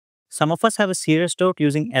Some of us have a serious doubt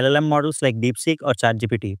using LLM models like DeepSeek or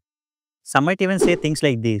ChatGPT. Some might even say things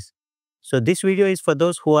like these. So this video is for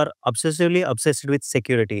those who are obsessively obsessed with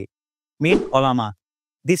security. Meet Ollama.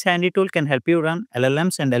 This handy tool can help you run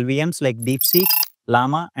LLMs and LVMs like DeepSeek,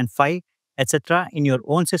 Llama, and Phi, etc. in your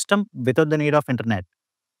own system without the need of internet.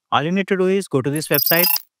 All you need to do is go to this website,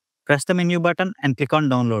 press the menu button, and click on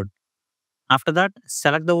download. After that,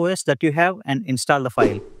 select the OS that you have and install the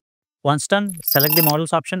file. Once done, select the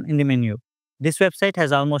models option in the menu. This website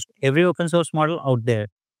has almost every open source model out there.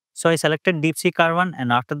 So I selected DeepSeek R1,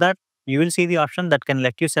 and after that, you will see the option that can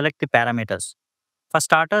let you select the parameters. For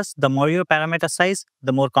starters, the more your parameter size,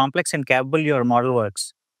 the more complex and capable your model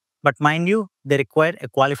works. But mind you, they require a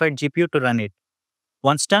qualified GPU to run it.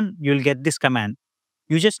 Once done, you'll get this command.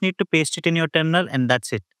 You just need to paste it in your terminal and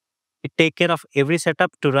that's it. It takes care of every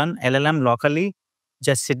setup to run LLM locally.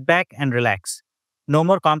 Just sit back and relax. No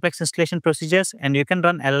more complex installation procedures, and you can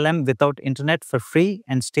run LLM without internet for free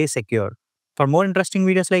and stay secure. For more interesting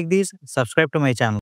videos like these, subscribe to my channel.